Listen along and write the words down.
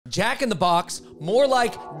Jack in the Box, more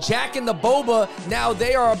like Jack in the Boba. Now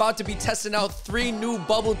they are about to be testing out 3 new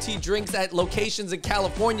bubble tea drinks at locations in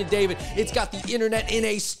California, David. It's got the internet in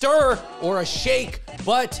a stir or a shake,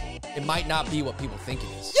 but it might not be what people think it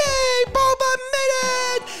is. Yay, Boba made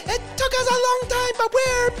it! It took us a long time, but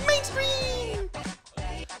we're mainstream!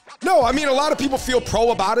 No, I mean, a lot of people feel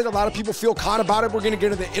pro about it. A lot of people feel con about it. We're going to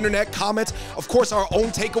get into the internet comments. Of course, our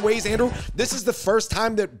own takeaways, Andrew. This is the first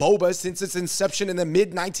time that Boba, since its inception in the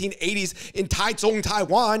mid-1980s in Taichung,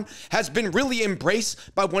 Taiwan, has been really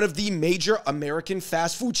embraced by one of the major American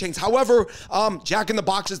fast food chains. However, Jack in the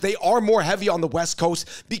Boxes, they are more heavy on the West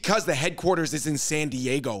Coast because the headquarters is in San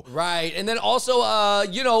Diego. Right. And then also,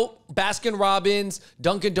 you know, Baskin Robbins,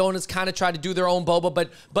 Dunkin' Donuts kind of tried to do their own boba,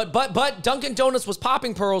 but Dunkin' Donuts was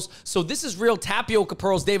popping pearls, so this is real tapioca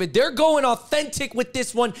pearls, David. They're going authentic with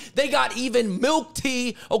this one. They got even milk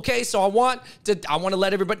tea. Okay, so I want to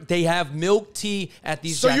let everybody, they have milk tea at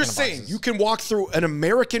these. So you're saying you can walk through an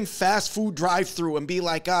American fast food drive-through and be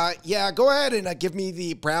like, yeah, go ahead and give me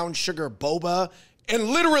the brown sugar boba, and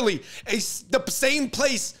literally the same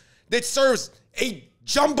place that serves a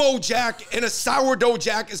Jumbo Jack and a Sourdough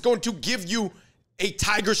Jack is going to give you a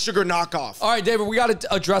Tiger Sugar knockoff. All right, David, we got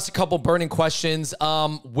to address a couple burning questions.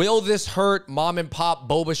 Will this hurt mom and pop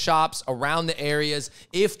boba shops around the areas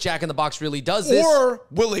if Jack in the Box really does this? Or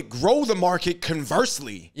will it grow the market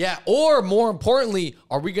conversely? Yeah, or more importantly,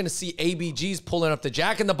 are we going to see ABGs pulling up the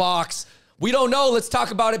Jack in the Box? We don't know. Let's talk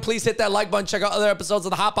about it. Please hit that like button. Check out other episodes of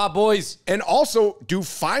the Hot Pot Boys. And also, do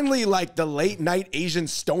finally like the late night Asian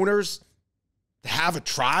stoners have a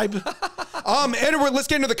tribe? Anyway, let's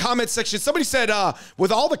get into the comments section. Somebody said,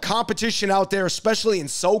 with all the competition out there, especially in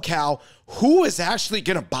SoCal, who is actually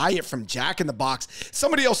going to buy it from Jack in the Box?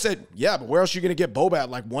 Somebody else said, yeah, but where else are you going to get boba at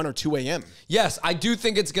like 1 or 2 a.m.? Yes, I do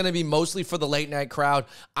think it's going to be mostly for the late night crowd.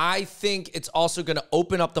 I think it's also going to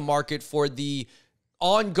open up the market for the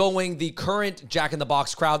current Jack in the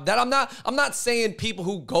Box crowd. That I'm not saying people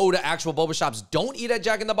who go to actual boba shops don't eat at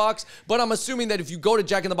Jack in the Box, but I'm assuming that if you go to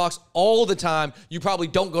Jack in the Box all the time, you probably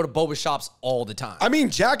don't go to boba shops all the time. I mean,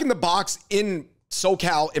 Jack in the Box in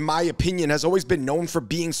SoCal, in my opinion, has always been known for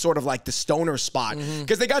being sort of like the stoner spot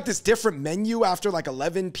because they got this different menu after like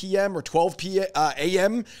 11 p.m. or 12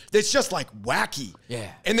 a.m. that's just like wacky.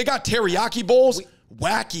 Yeah. And they got teriyaki bowls.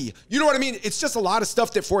 Wacky. You know what I mean? It's just a lot of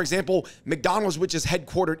stuff that, for example, McDonald's, which is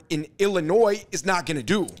headquartered in Illinois, is not going to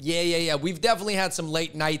do. Yeah. We've definitely had some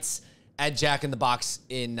late nights at Jack in the Box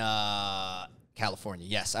in California.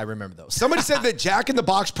 Yes, I remember those. Somebody said that Jack in the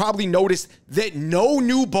Box probably noticed that no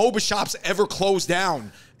new boba shops ever closed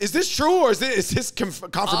down. Is this true, or is this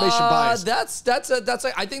confirmation bias?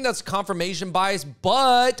 I think that's confirmation bias,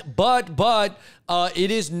 but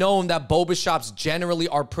it is known that boba shops generally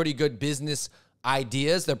are pretty good business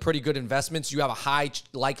ideas. They're pretty good investments. You have a high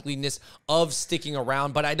likeliness of sticking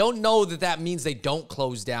around, but I don't know that that means they don't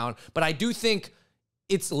close down. But I do think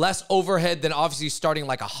it's less overhead than obviously starting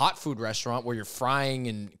like a hot food restaurant where you're frying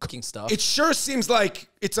and cooking stuff. It sure seems like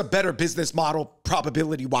it's a better business model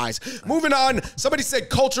probability-wise. Moving on, somebody said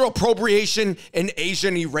cultural appropriation and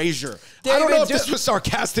Asian erasure. David, I don't know if this was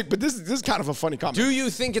sarcastic, but this is kind of a funny comment. Do you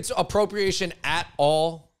think it's appropriation at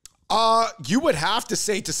all? You would have to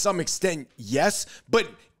say to some extent, yes, but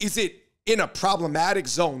is it in a problematic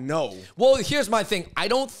zone? No. Well, here's my thing. I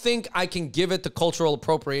don't think I can give it the cultural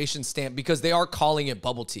appropriation stamp because they are calling it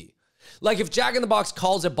bubble tea. Like if Jack in the Box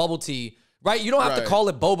calls it bubble tea, right? You don't have to call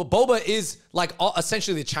it boba. Boba is like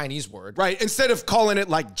essentially the Chinese word. Right. Instead of calling it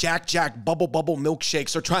like Jack bubble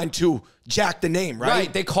milkshakes or trying to jack the name, right?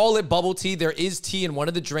 Right. They call it bubble tea. There is tea in one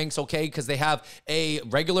of the drinks, okay? Because they have a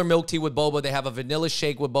regular milk tea with boba. They have a vanilla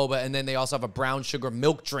shake with boba. And then they also have a brown sugar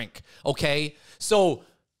milk drink, okay? So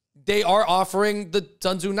they are offering the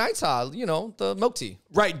Danzu Naita, you know, the milk tea.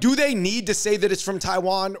 Right. Do they need to say that it's from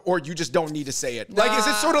Taiwan, or you just don't need to say it? Like, is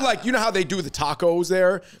it sort of like, you know how they do the tacos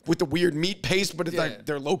there with the weird meat paste, but it's like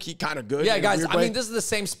they're low-key kind of good? Yeah, guys, I mean, this is the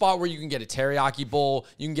same spot where you can get a teriyaki bowl.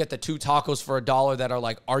 You can get the 2 tacos for $1 that are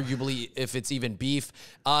like arguably, if it's even beef.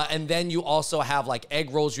 And then you also have like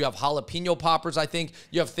egg rolls. You have jalapeno poppers, I think.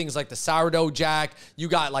 You have things like the sourdough jack. You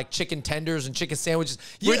got like chicken tenders and chicken sandwiches.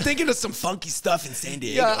 We're thinking of some funky stuff in San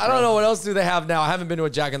Diego. Yeah, I don't know what else do they have now. I haven't been to a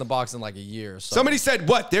Jack in the Box in like a year. So. Somebody said,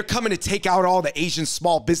 what? They're coming to take out all the Asian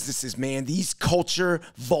small businesses, man. These culture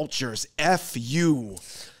vultures. F you.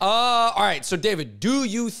 All right. So, David, do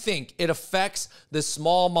you think it affects the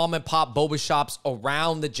small mom and pop boba shops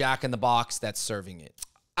around the Jack in the Box that's serving it?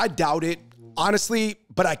 I doubt it, honestly,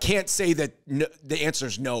 but I can't say that the answer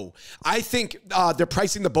is no. I think they're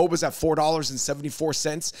pricing the bobas at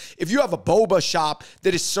 $4.74. If you have a boba shop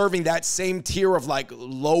that is serving that same tier of like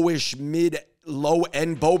lowish, mid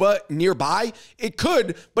low-end boba nearby? It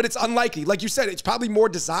could, but it's unlikely. Like you said, it's probably more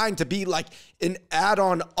designed to be like an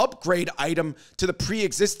add-on upgrade item to the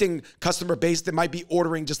pre-existing customer base that might be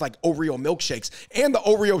ordering just like Oreo milkshakes. And the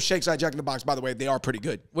Oreo shakes at Jack in the Box, by the way, they are pretty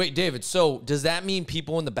good. Wait, David, so does that mean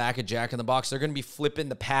people in the back of Jack in the Box, they're going to be flipping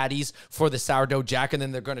the patties for the sourdough Jack, and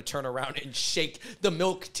then they're going to turn around and shake the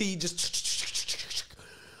milk tea just...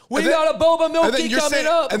 We got a boba milk tea coming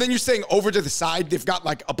up. And then you're saying over to the side, they've got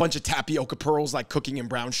like a bunch of tapioca pearls like cooking in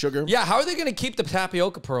brown sugar. Yeah, how are they going to keep the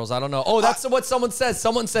tapioca pearls? I don't know. Oh, that's what someone says.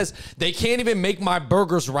 Someone says they can't even make my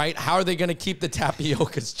burgers right. How are they going to keep the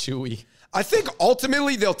tapiocas chewy? I think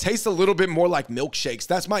ultimately they'll taste a little bit more like milkshakes.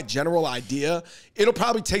 That's my general idea. It'll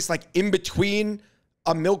probably taste like in between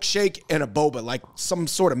a milkshake and a boba, like some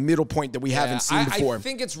sort of middle point that we haven't seen before. I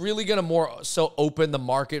think it's really going to more so open the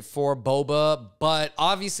market for boba, but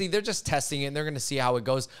obviously they're just testing it and they're going to see how it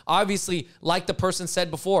goes. Obviously, like the person said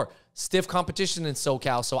before, stiff competition in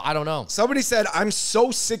SoCal, so I don't know. Somebody said, I'm so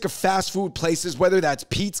sick of fast food places, whether that's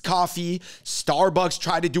Pete's Coffee, Starbucks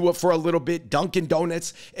tried to do it for a little bit, Dunkin'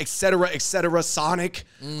 Donuts, etc., Sonic.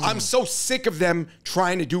 I'm so sick of them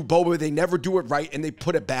trying to do boba. They never do it right, and they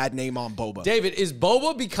put a bad name on boba. David, is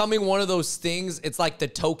boba becoming one of those things? It's like the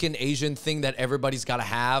token Asian thing that everybody's got to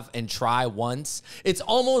have and try once. It's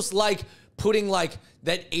almost like putting like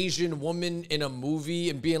that Asian woman in a movie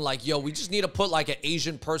and being like, yo, we just need to put like an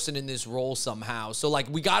Asian person in this role somehow. So like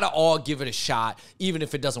we got to all give it a shot, even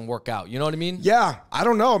if it doesn't work out. You know what I mean? Yeah, I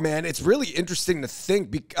don't know, man. It's really interesting to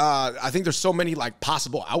think. I think there's so many like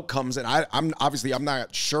possible outcomes, and I'm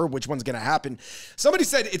not sure which one's going to happen. Somebody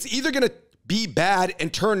said it's either going to be bad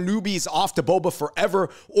and turn newbies off to boba forever,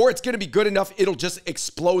 or it's going to be good enough it'll just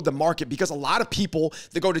explode the market, because a lot of people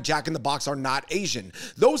that go to Jack in the Box are not Asian.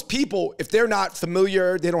 Those people, if they're not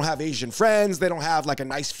familiar, they don't have Asian friends, they don't have like a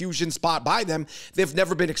nice fusion spot by them, they've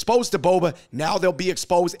never been exposed to boba, now they'll be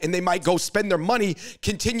exposed and they might go spend their money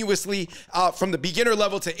continuously from the beginner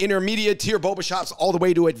level to intermediate tier boba shops all the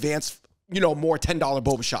way to advanced, more $10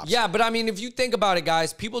 boba shops. Yeah, but I mean, if you think about it,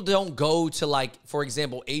 guys, people don't go to like, for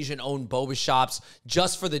example, Asian-owned boba shops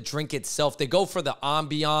just for the drink itself. They go for the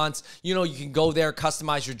ambiance. You can go there,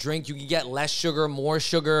 customize your drink. You can get less sugar, more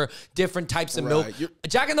sugar, different types of milk.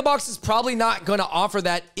 Jack in the Box is probably not going to offer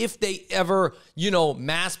that if they ever,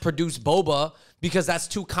 mass produce boba, because that's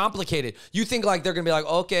too complicated. You think like they're going to be like,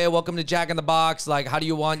 okay, welcome to Jack in the Box. Like, how do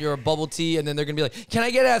you want your bubble tea? And then they're going to be like, can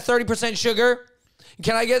I get it at 30% sugar?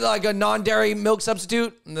 Can I get like a non-dairy milk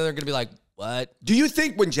substitute? And then they're going to be like, what? Do you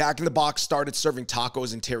think when Jack in the Box started serving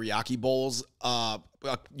tacos and teriyaki bowls, a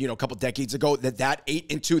couple decades ago, that ate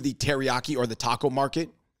into the teriyaki or the taco market?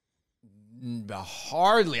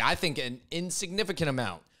 Hardly. I think an insignificant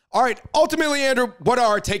amount. All right. Ultimately, Andrew, what are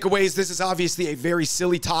our takeaways? This is obviously a very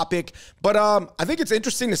silly topic, but I think it's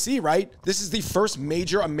interesting to see, right? This is the first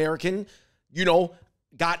major American,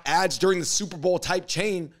 got ads during the Super Bowl type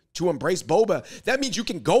chain to embrace boba. That means you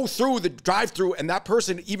can go through the drive-thru and that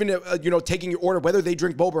person, even, taking your order, whether they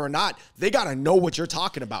drink boba or not, they got to know what you're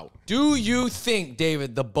talking about. Do you think,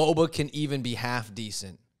 David, the boba can even be half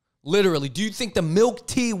decent? Literally, do you think the milk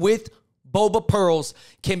tea with boba pearls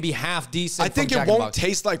can be half decent? I think it won't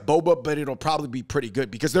taste like boba, but it'll probably be pretty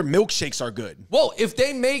good because their milkshakes are good. Well, if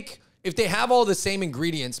they have all the same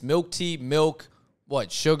ingredients, milk tea, milk,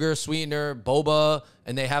 sugar, sweetener, boba,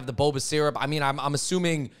 and they have the boba syrup. I mean, I'm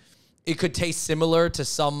assuming it could taste similar to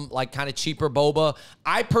some like kind of cheaper boba.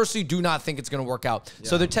 I personally do not think it's going to work out. Yeah.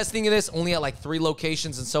 So they're testing this only at like 3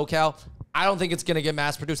 locations in SoCal. I don't think it's going to get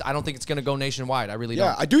mass produced. I don't think it's going to go nationwide. I really don't.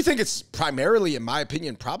 Yeah, I do think it's primarily, in my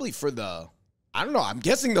opinion, probably for I'm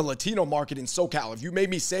guessing the Latino market in SoCal. If you made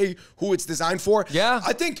me say who it's designed for. Yeah.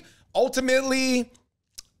 I think ultimately,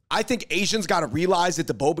 Asians got to realize that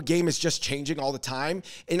the boba game is just changing all the time.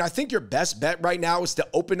 And I think your best bet right now is to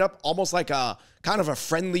open up almost like a kind of a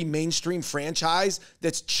friendly mainstream franchise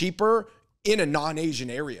that's cheaper in a non-Asian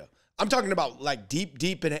area. I'm talking about like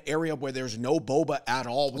deep in an area where there's no boba at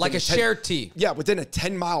all. Like a shared tea. Yeah, within a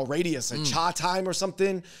 10-mile radius, a Cha Time or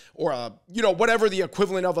something, or whatever the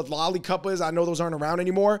equivalent of a Lollicup is. I know those aren't around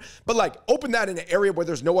anymore. But like open that in an area where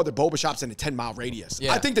there's no other boba shops in a 10-mile radius.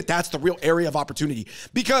 Yeah. I think that's the real area of opportunity.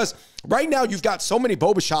 Because right now you've got so many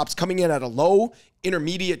boba shops coming in at a low,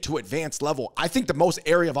 intermediate to advanced level. I think the most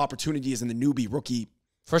area of opportunity is in the newbie, rookie,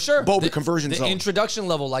 for sure, boba conversion zone. The introduction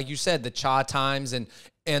level, like you said, the Cha Times and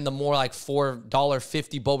the more like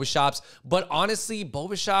 $4.50 boba shops. But honestly,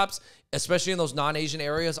 boba shops, especially in those non-Asian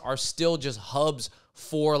areas, are still just hubs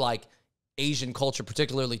for like Asian culture,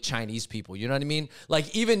 particularly Chinese people. You know what I mean?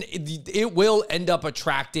 Like even it will end up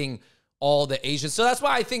attracting all the Asians. So that's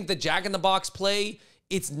why I think the Jack in the Box play,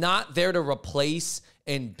 it's not there to replace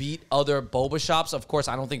and beat other boba shops. Of course,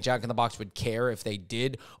 I don't think Jack in the Box would care if they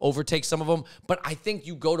did overtake some of them, but I think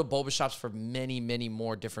you go to boba shops for many, many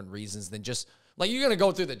more different reasons than just, like, you're going to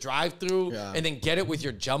go through the drive-thru and then get it with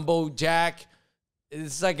your jumbo Jack.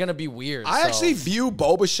 It's like going to be weird. I actually view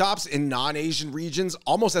boba shops in non-Asian regions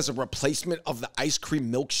almost as a replacement of the ice cream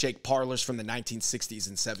milkshake parlors from the 1960s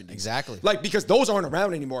and 70s. Exactly. Like, because those aren't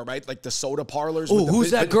around anymore, right? Like the soda parlors. Oh,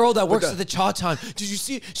 who's that girl that works at the Cha Time? Did you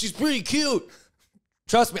see? She's pretty cute.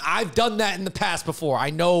 Trust me, I've done that in the past before.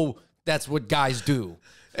 I know that's what guys do.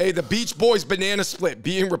 Hey, the Beach Boys banana split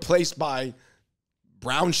being replaced by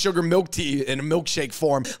brown sugar milk tea in a milkshake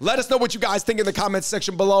form. Let us know what you guys think in the comments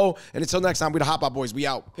section below. And until next time, we the Hot Pot Boys. We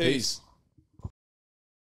out. Peace.